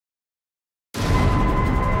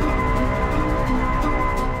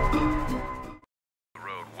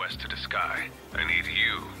sky. I need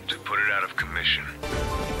you to put it out of commission.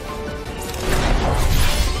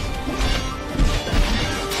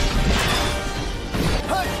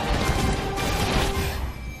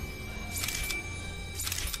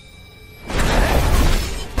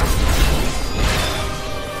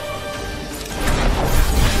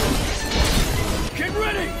 Get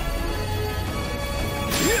ready!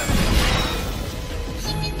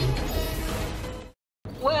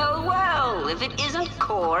 Well, well, if it isn't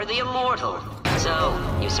Core the Immortal. So,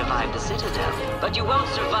 you survived the Citadel, but you won't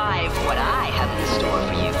survive what I have in store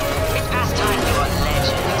for you. It's past time your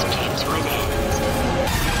legend came to an end.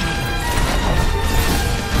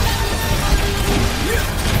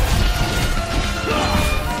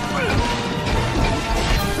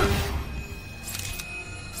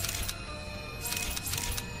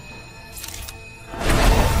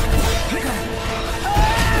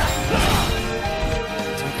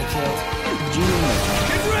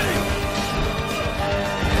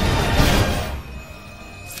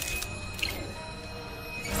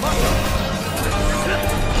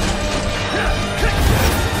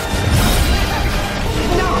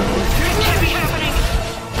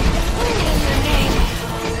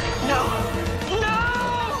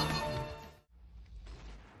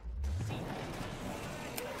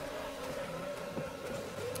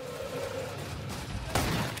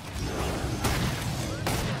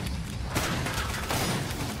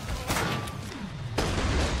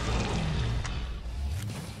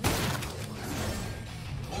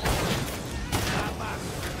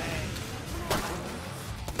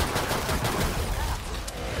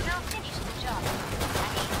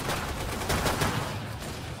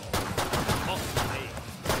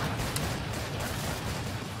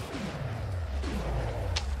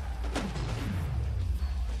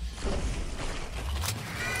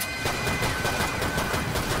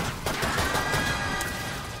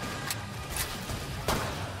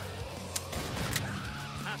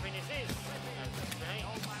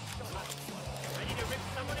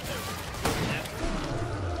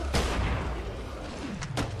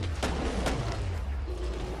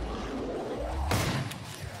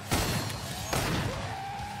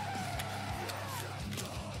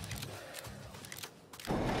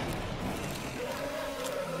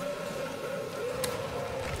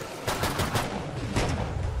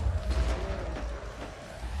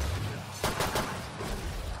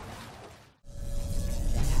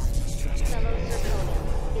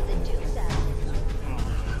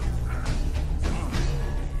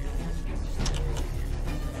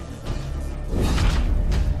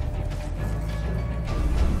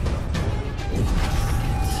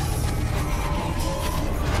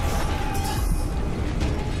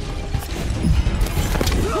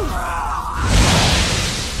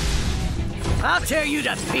 I'll tear you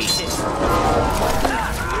to pieces!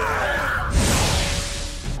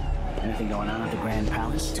 Anything going on at the Grand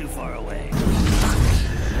Palace? Too far away.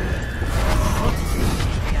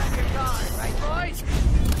 Right, boys?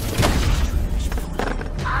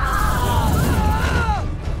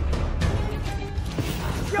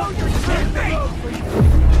 Show your strength!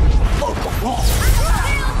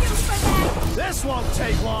 This won't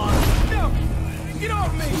take long! No! Get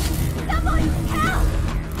off me! Someone help!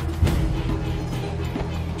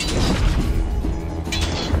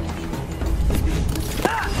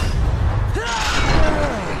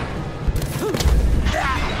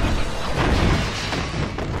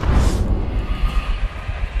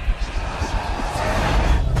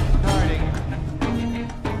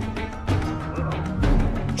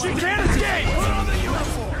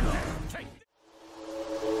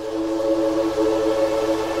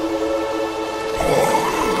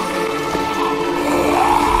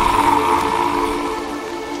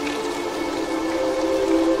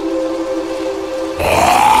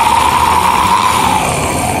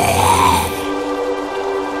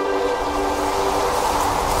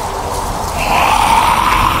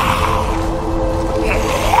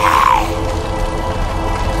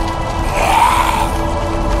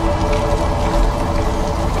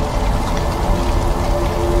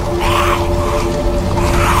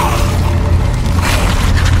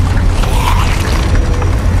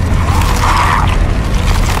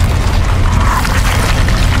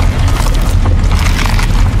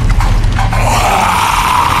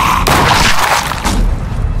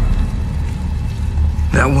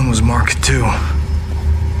 That one was Mark II.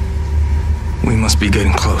 We must be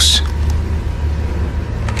getting close.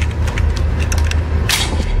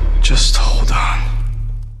 Just hold on.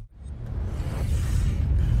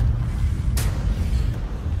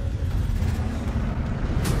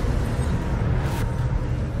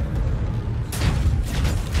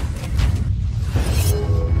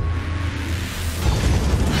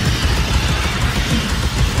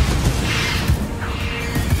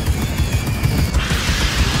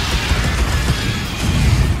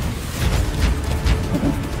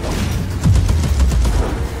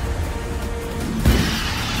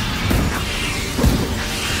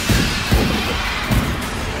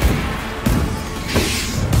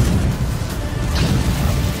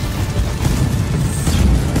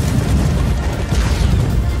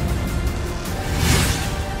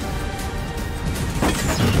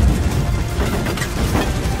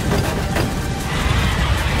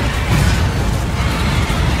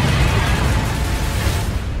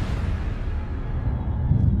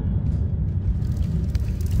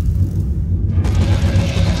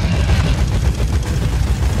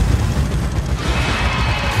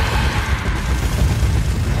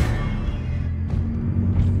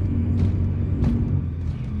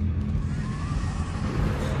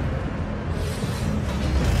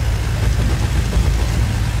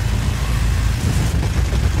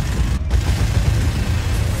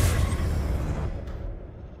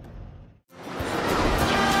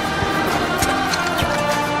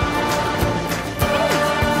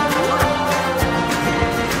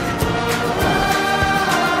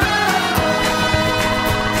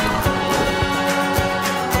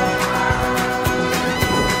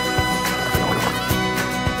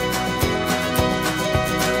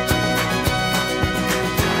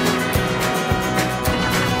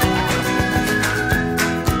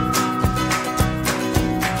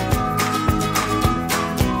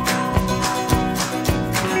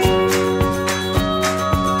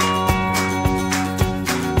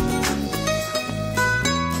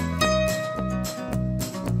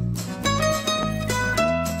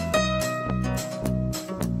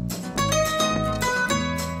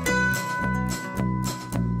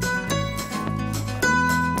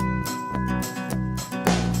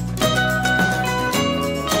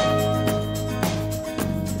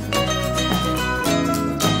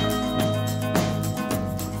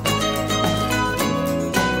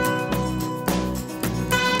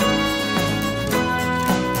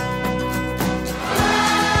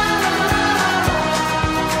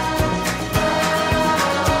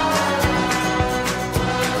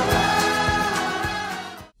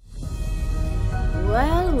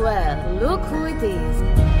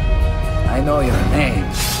 I know your name,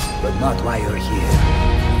 but not why you're here.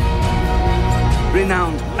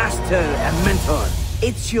 Renowned master and mentor,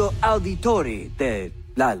 Ezio Auditore de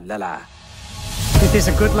la. It is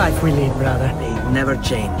a good life we lead, brother. They never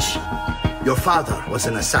change. Your father was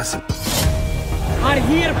an assassin. Are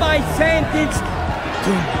hereby sentenced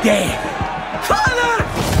to death. Father!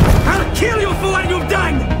 I'll kill you for what you've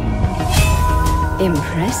done!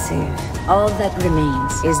 Impressive. All that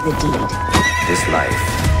remains is the deed. This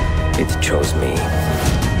life, it chose me.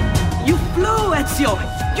 You flew, Ezio!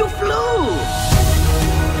 You flew!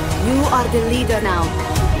 You are the leader now.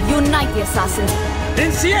 Unite the assassins.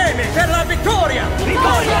 Insieme per la vittoria!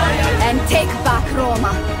 And take back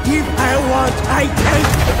Roma. If I want, I take.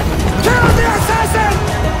 Kill the assassin!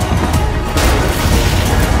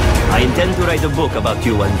 I intend to write a book about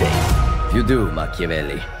you one day. If you do,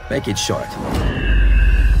 Machiavelli, make it short.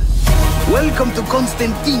 Welcome to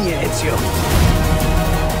Constantine, Ezio.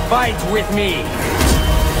 Fight with me.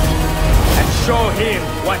 And show him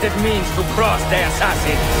what it means to cross the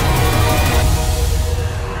assassin.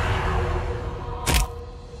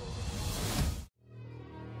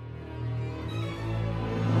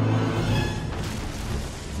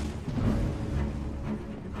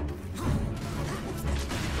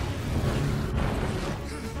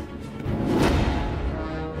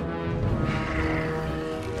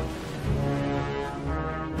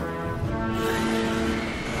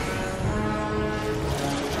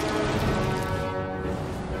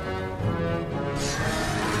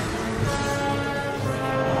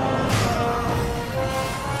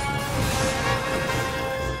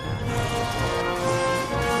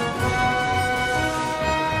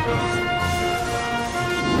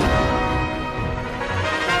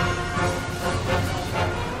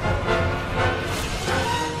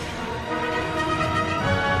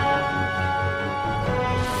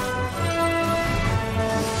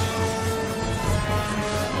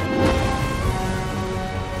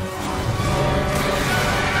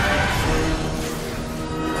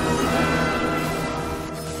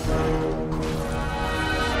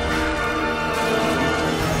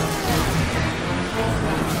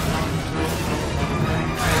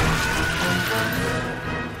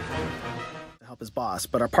 His boss,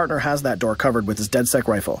 but our partner has that door covered with his DedSec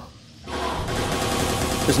rifle.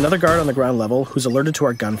 There's another guard on the ground level who's alerted to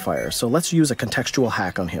our gunfire, so let's use a contextual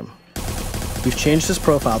hack on him. We've changed his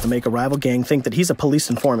profile to make a rival gang think that he's a police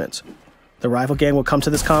informant. The rival gang will come to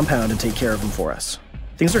this compound and take care of him for us.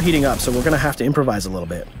 Things are heating up, so we're gonna have to improvise a little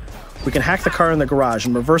bit. We can hack the car in the garage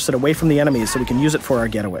and reverse it away from the enemies so we can use it for our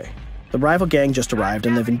getaway. The rival gang just arrived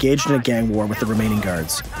and they've engaged in a gang war with the remaining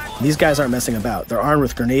guards. These guys aren't messing about, they're armed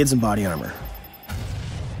with grenades and body armor.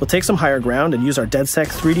 We'll take some higher ground and use our DedSec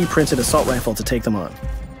 3D printed assault rifle to take them on.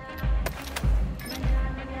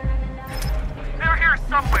 They're here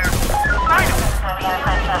somewhere. Find them.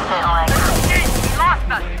 Hey, we lost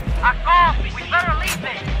us. Akko, we better leave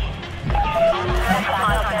this.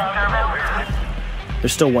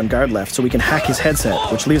 There's still one guard left, so we can hack his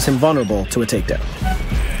headset, which leaves him vulnerable to a takedown.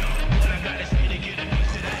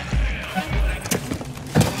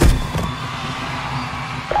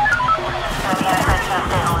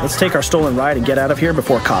 Let's take our stolen ride and get out of here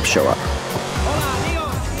before cops show up.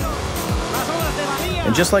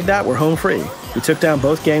 And just like that, we're home free. We took down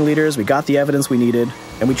both gang leaders, we got the evidence we needed,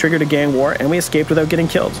 and we triggered a gang war, and we escaped without getting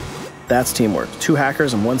killed. That's teamwork. 2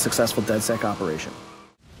 hackers and 1 successful DedSec operation.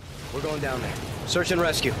 We're going down there. Search and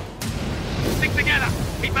rescue. Stick together.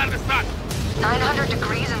 Keep out of the sun. 900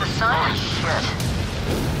 degrees in the sun? Shit.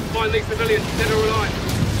 Find these civilians dead or alive.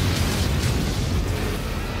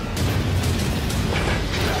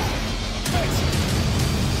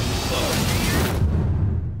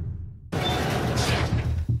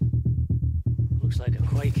 Looks like a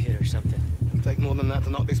quake hit or something. It'll take more than that to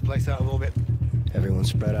knock this place out of orbit. Everyone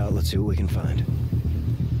spread out. Let's see what we can find.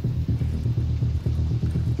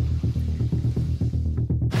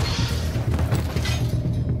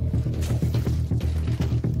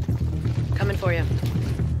 Coming for you.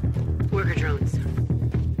 Worker drones.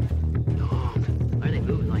 Oh, why are they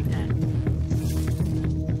moving like that?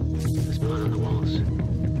 There's blood on the walls.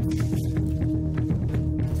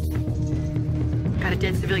 Got a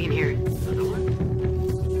dead civilian here. Another one.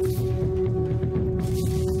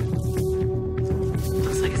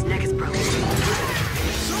 Looks like his neck is broken.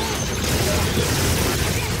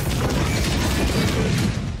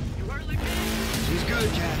 She's good,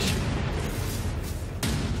 Cash.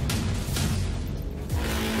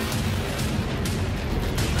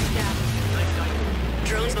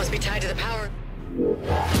 Drones must be tied to the power.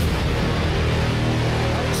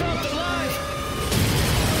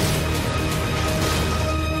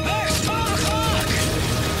 Max,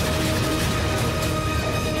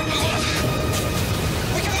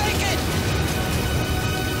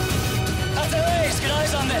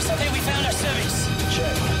 done this. I think we found our civvies.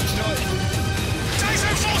 Check. Started.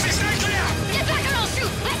 Taser forces, stay clear! Get back or I'll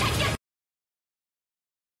shoot!